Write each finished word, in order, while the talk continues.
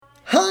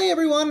Hi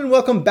everyone and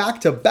welcome back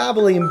to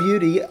Babbling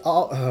Beauty.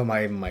 Oh,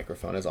 my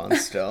microphone is on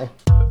still.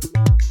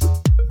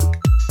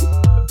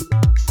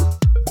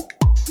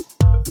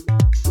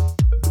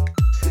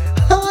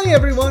 Hi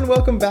everyone,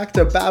 welcome back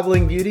to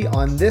Babbling Beauty.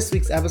 On this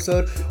week's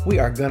episode, we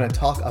are going to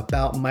talk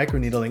about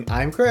microneedling.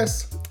 I'm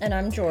Chris. And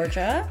I'm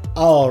Georgia.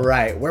 All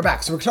right, we're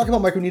back. So we're talking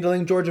about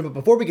microneedling, Georgia, but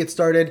before we get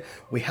started,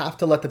 we have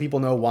to let the people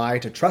know why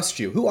to trust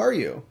you. Who are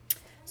you?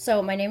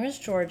 So my name is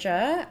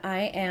Georgia.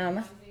 I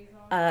am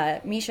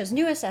Misha's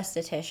newest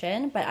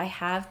esthetician, but I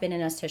have been an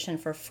esthetician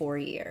for 4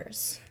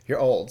 years. You're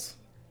old.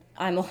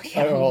 I'm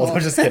old. I'm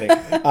just kidding.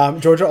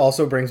 Georgia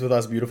also brings with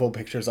us beautiful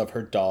pictures of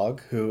her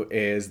dog, who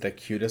is the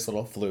cutest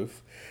little floof.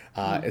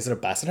 Is it a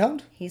basset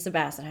hound? He's a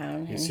basset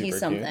hound, and he's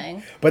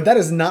something. Cute. But that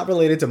is not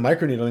related to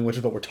microneedling, which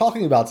is what we're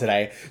talking about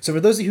today. So for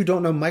those of you who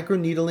don't know,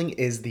 microneedling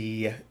is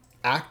the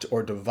act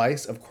or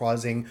device of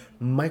causing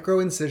micro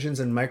incisions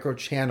and micro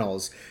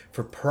channels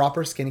for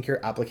proper skincare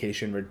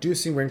application,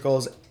 reducing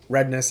wrinkles,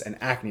 redness, and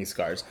acne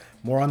scars.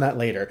 More on that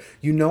later.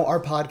 You know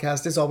our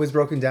podcast is always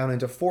broken down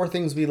into four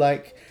things we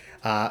like,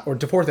 or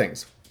to four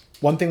things.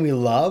 One thing we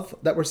love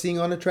that we're seeing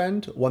on a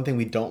trend, one thing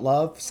we don't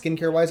love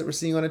skincare-wise that we're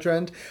seeing on a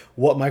trend,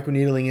 what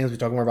microneedling is, we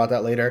talk more about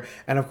that later,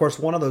 and of course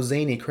one of those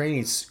zany,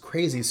 crazy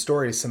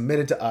stories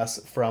submitted to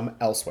us from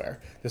elsewhere.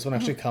 This one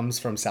actually comes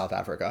from South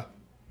Africa.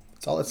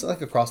 It's like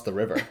across the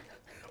river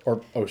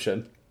or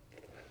ocean.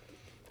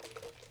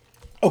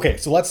 Okay,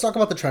 so let's talk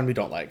about the trend we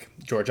don't like.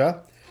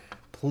 Georgia,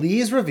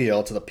 please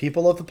reveal to the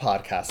people of the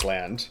podcast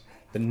land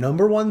the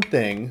number one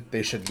thing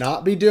they should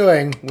not be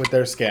doing with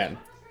their skin.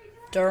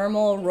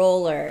 Dermal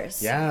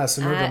rollers. Yeah,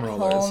 some more dermal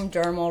rollers. At-home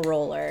dermal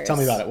rollers. Tell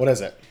me about it. What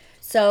is it?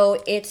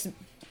 So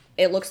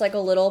it looks like a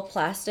little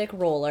plastic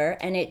roller,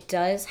 and it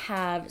does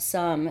have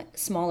some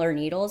smaller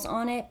needles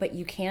on it, but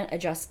you can't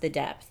adjust the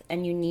depth,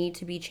 and you need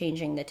to be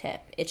changing the tip.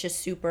 It's just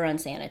super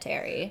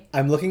unsanitary.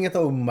 I'm looking at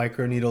the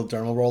microneedle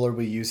dermal roller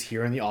we use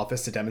here in the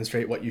office to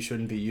demonstrate what you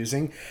shouldn't be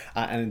using.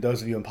 And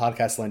those of you in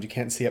podcast land, you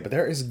can't see it, but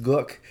there is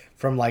gook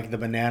from like the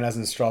bananas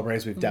and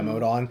strawberries we've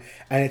demoed on,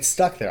 and it's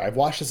stuck there. I've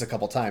washed this a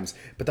couple times,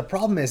 but the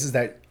problem is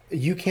that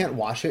you can't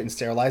wash it and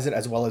sterilize it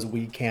as well as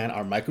we can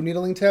our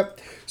microneedling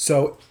tip.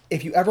 So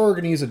if you ever are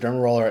going to use a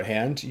dermal roller at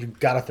hand, you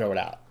got to throw it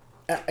out.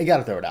 You got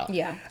to throw it out.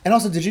 Yeah. And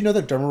also, did you know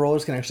that dermal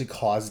rollers can actually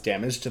cause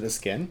damage to the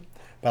skin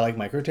by like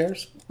micro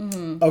tears?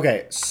 Mm-hmm.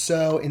 Okay,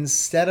 so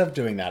instead of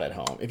doing that at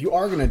home, if you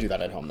are going to do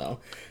that at home though,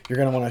 you're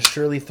going to want to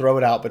surely throw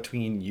it out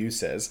between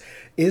uses.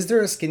 Is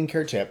there a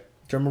skincare tip,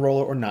 dermal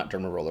roller or not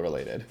dermal roller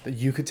related, that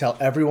you could tell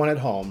everyone at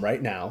home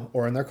right now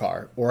or in their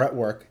car or at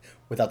work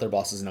without their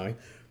bosses knowing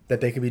that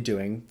they could be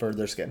doing for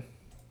their skin?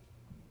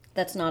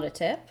 That's not a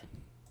tip?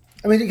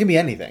 I mean, it can be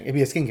anything. It could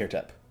be a skincare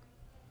tip.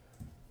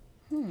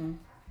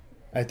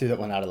 I threw that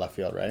one out of left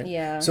field, right?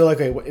 Yeah. So, like,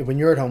 when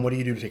you're at home, what do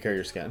you do to take care of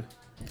your skin?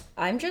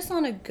 I'm just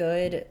on a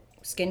good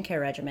skincare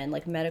regimen,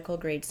 like medical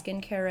grade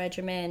skincare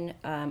regimen.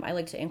 I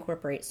like to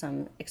incorporate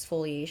some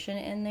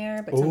exfoliation in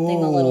there, but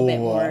something a little bit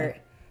more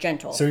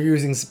gentle. So you're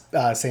using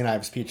St.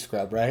 Ives peach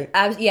scrub, right?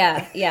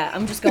 Yeah.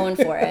 I'm just going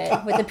for it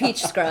with the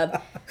peach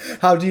scrub.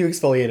 How do you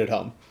exfoliate at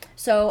home?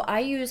 So I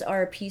use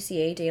our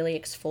PCA Daily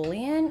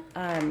Exfoliant.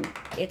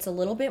 It's a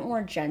little bit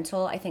more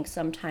gentle. I think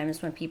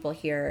sometimes when people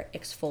hear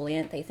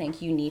exfoliant, they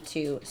think you need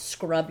to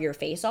scrub your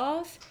face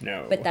off.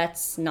 No. But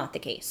that's not the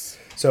case.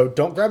 So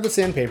don't grab the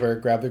sandpaper,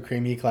 grab the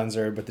creamy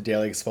cleanser with the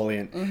Daily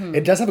Exfoliant. Mm-hmm.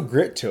 It does have a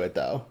grit to it,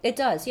 though. It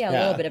does, yeah, a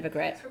little bit of a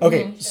grit.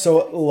 Okay,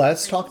 so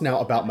let's talk now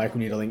about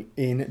microneedling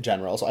in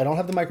general. So I don't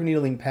have the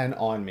microneedling pen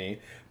on me,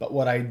 but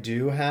what I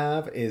do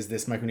have is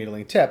this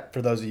microneedling tip.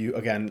 For those of you,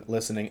 again,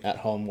 listening at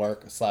home,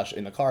 work, /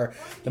 in the car,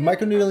 the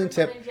microneedling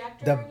tip,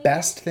 the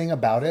best thing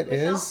about it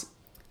is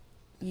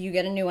you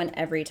get a new one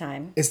every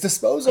time. it's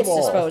disposable.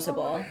 It's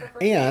disposable.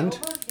 And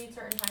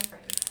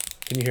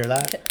can you hear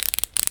that?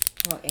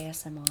 Well,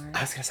 ASMR.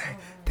 I was going to say,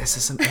 this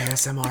is some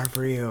ASMR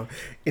for you.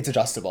 It's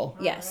adjustable.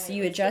 Yes,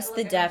 you adjust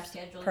the depth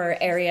per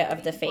area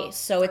of the face.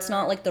 So it's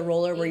not like the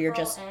roller where you're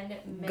just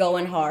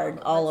going hard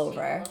all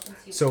over.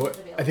 So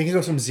I think it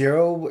goes from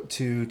 0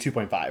 to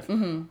 2.5.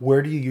 Mm-hmm.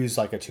 Where do you use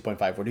like a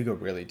 2.5? Where do you go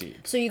really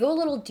deep? So you go a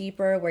little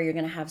deeper where you're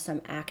going to have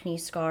some acne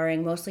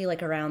scarring, mostly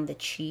like around the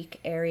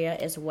cheek area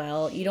as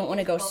well. You don't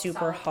want to go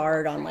super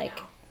hard on like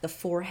the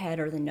forehead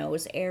or the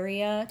nose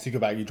area. So you go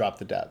back, you drop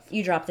the depth.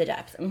 You drop the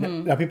depth.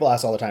 Mm-hmm. Now people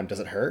ask all the time, does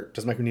it hurt?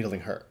 Does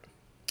microneedling hurt?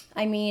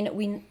 I mean,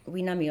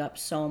 we numb you up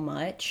so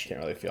much. Can't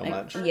really feel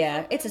much.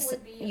 Yeah,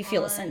 you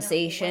feel a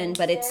sensation,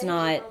 but it's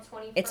not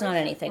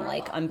anything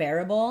like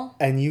unbearable.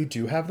 And you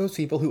do have those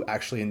people who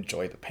actually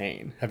enjoy the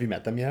pain. Have you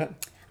met them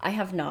yet? I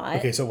have not.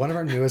 Okay, so one of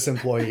our newest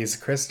employees,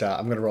 Krista,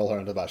 I'm going to roll her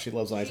under the bus. She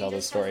loves when I tell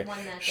this story.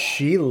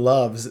 She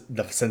loves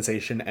the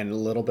sensation and a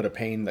little bit of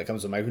pain that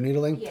comes with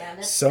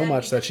microneedling so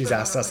much that she's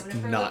asked us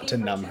not to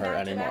numb her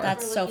anymore.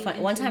 That's so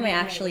fun. One time I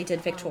actually did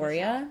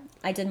Victoria.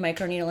 I did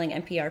microneedling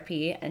and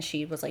PRP, and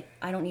she was like,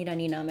 I don't need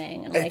any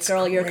numbing. And I'm like,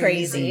 girl, you're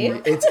crazy.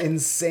 It's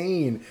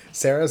insane.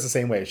 Sarah's the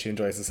same way. She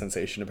enjoys the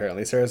sensation,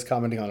 apparently. Sarah's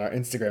commenting on our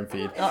Instagram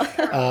feed.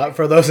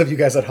 For those of you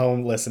guys at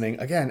home listening,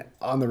 again,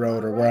 on the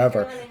road or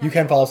wherever, you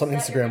can follow us on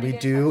Instagram. We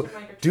do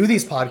do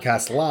these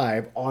podcasts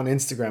live on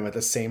Instagram at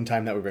the same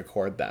time that we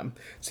record them.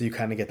 So you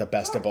kind of get the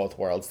best of both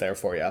worlds there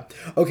for you.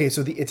 Okay,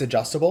 so it's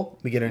adjustable.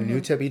 We get a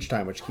new tip each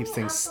time, which keeps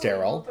things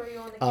sterile.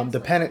 The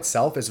pen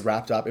itself is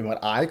wrapped up in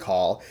what I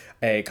call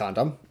a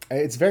condom.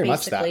 It's very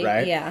much that,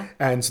 right? Yeah.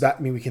 And so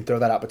that means we can throw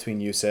that out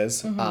between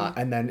uses.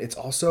 And then it's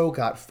also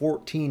got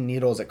 14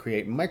 needles that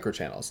create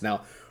microchannels.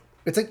 Now,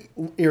 it's like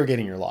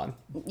irrigating your lawn.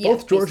 Yeah,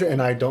 Both Georgia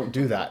and I don't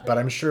do that, but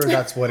I'm sure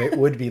that's what it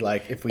would be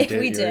like if we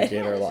did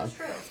irrigate our lawn.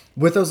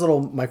 With those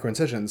little micro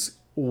incisions,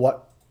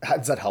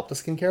 does that help the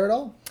skincare at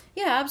all?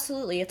 Yeah,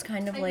 absolutely. It's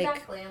kind of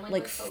like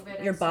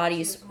your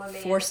body's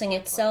forcing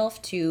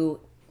itself to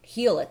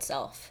heal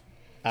itself.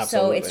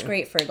 Absolutely. So it's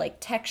great for like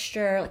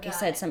texture, like you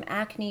said, some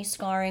acne,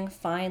 scarring,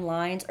 fine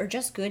lines, or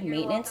just good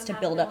maintenance to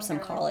build up some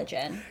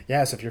collagen.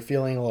 Yeah, so if you're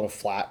feeling a little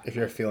flat, if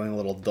you're feeling a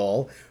little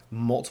dull,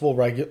 multiple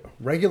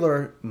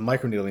regular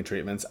microneedling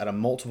treatments at a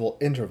multiple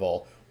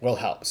interval will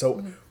help.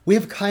 So we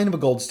have kind of a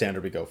gold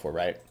standard we go for,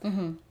 right?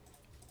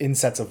 In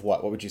sets of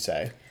what? What would you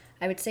say?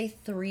 I would say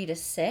 3 to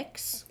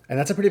 6. And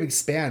that's a pretty big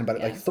span, but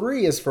like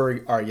 3 is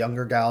for our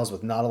younger gals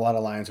with not a lot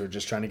of lines who are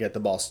just trying to get the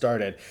ball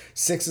started.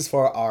 6 is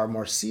for our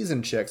more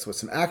seasoned chicks with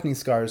some acne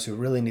scars who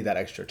really need that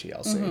extra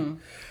TLC.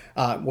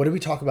 What do we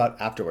talk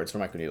about afterwards for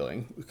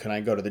microneedling? Can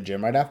I go to the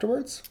gym right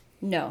afterwards?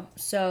 No.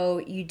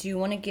 So you do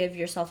want to give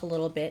yourself a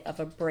little bit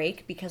of a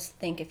break because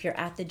think if you're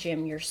at the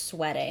gym, you're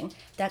sweating.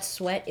 That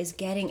sweat is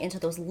getting into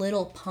those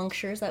little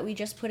punctures that we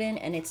just put in,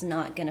 and it's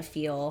not going to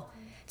feel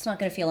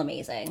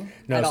amazing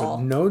at all.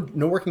 No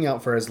working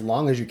out for as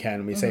long as you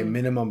can. We say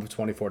minimum of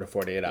 24 to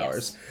 48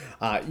 hours.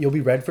 You'll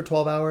be red for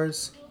 12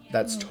 hours.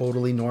 That's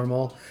totally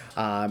normal.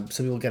 Some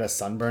people get a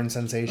sunburn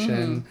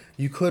sensation.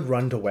 You could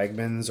run to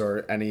Wegmans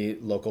or any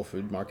local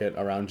food market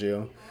around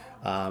you.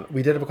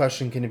 We did have a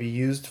question, can it be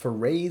used for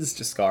raised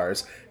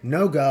scars?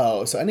 No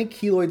go. So any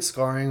keloid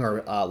scarring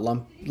or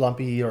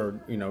lumpy or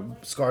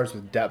scars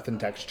with depth and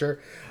texture,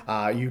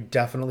 you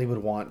definitely would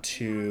want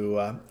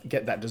to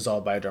get that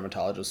dissolved by a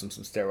dermatologist and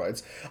some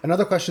steroids.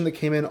 Another question that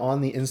came in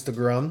on the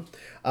Instagram,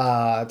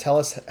 tell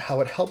us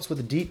how it helps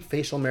with deep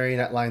facial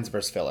marionette lines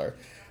versus filler.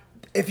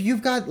 If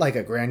you've got like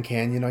a Grand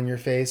Canyon on your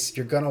face,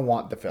 you're going to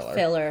want the filler.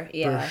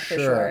 For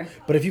sure.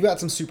 But if you've got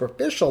some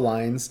superficial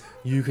lines,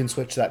 you can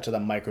switch that to the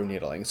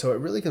microneedling. So it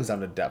really comes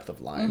down to depth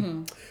of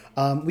line.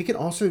 We can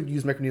also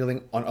use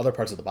microneedling on other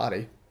parts of the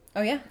body.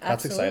 Oh, yeah,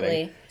 That's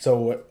absolutely. exciting.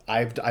 So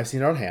I've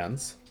seen it on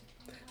hands.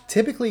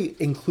 Typically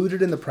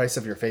included in the price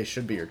of your face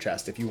should be your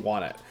chest if you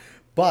want it.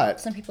 But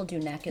some people do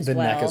neck as well.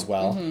 The neck as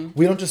well.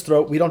 We don't just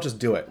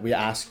do it. We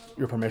ask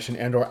your permission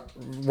and or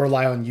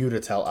rely on you to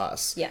tell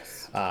us.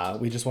 Yes.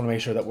 We just want to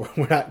make sure that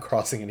we're not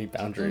crossing any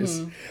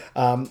boundaries.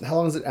 How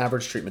long does an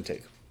average treatment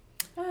take?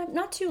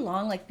 Not too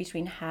long, like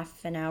between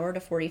half an hour to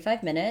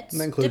 45 minutes.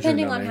 And that includes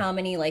depending your on numbing. how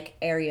many like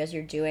areas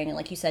you're doing, and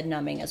like you said,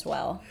 numbing as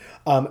well.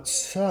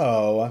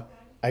 So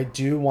I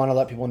do want to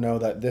let people know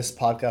that this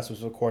podcast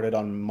was recorded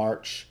on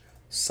March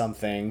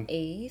something.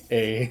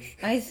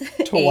 8th.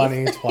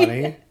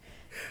 2020.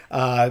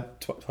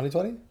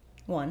 2020?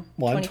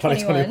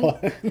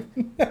 2021.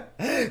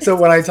 So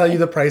when I tell you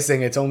the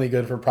pricing, it's only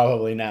good for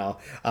probably now.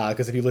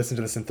 Because if you listen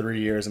to this in 3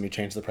 years and we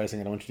change the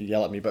pricing, I don't want you to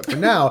yell at me. But for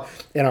now,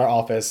 in our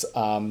office,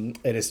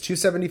 it is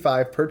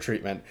 $275 per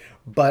treatment.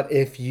 But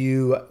if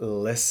you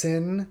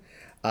listen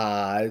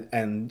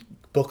and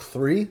book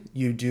 3,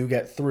 you do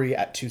get 3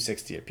 at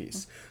 $260 a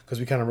piece. Because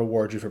we kind of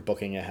reward you for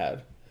booking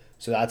ahead.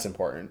 So that's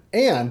important.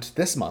 And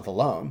this month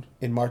alone,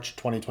 in March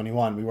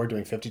 2021, we were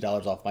doing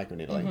 $50 off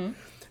microneedling.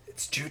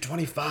 It's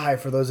 $225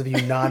 for those of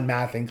you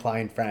non-math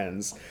inclined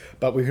friends.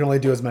 But we can only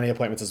do as many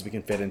appointments as we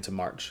can fit into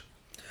March.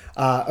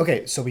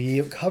 Okay, so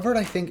we've covered,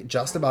 I think,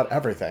 just about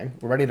everything.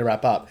 We're ready to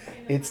wrap up.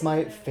 It's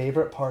my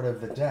favorite part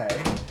of the day.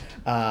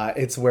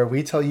 It's where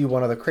we tell you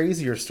one of the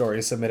crazier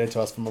stories submitted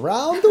to us from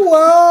around the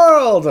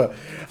world,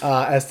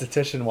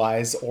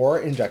 esthetician-wise or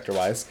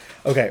injector-wise.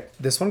 Okay,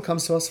 this one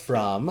comes to us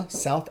from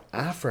South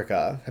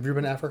Africa. Have you ever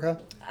been to Africa?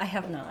 I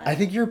have not. I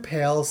think your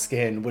pale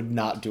skin would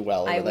not do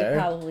well over there. I would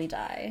probably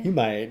die. You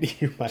might.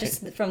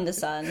 Just from the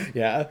sun.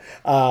 Yeah.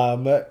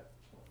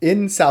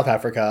 In South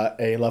Africa,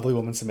 a lovely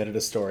woman submitted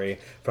a story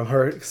from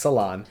her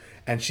salon,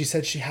 and she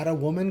said she had a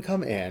woman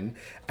come in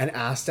and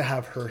asked to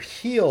have her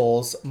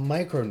heels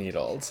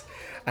microneedled.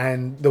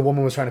 And the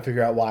woman was trying to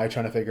figure out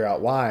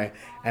why.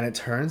 And it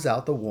turns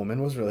out the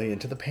woman was really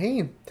into the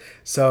pain.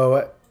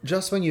 So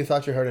just when you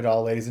thought you heard it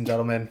all, ladies and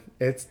gentlemen,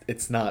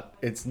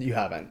 you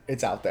haven't.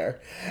 It's out there.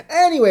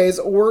 Anyways,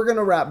 we're going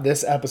to wrap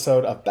this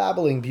episode of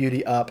Babbling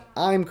Beauty up.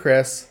 I'm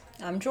Chris.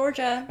 I'm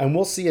Georgia. And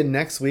we'll see you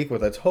next week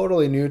with a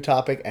totally new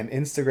topic and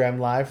Instagram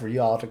Live for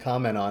you all to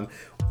comment on.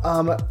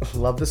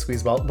 Love the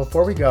squeeze ball.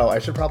 Before we go, I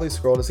should probably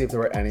scroll to see if there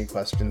were any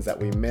questions that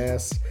we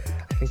missed.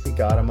 I think we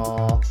got them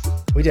all.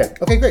 We did.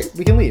 Okay, great.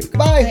 We can leave.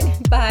 Goodbye.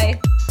 Bye.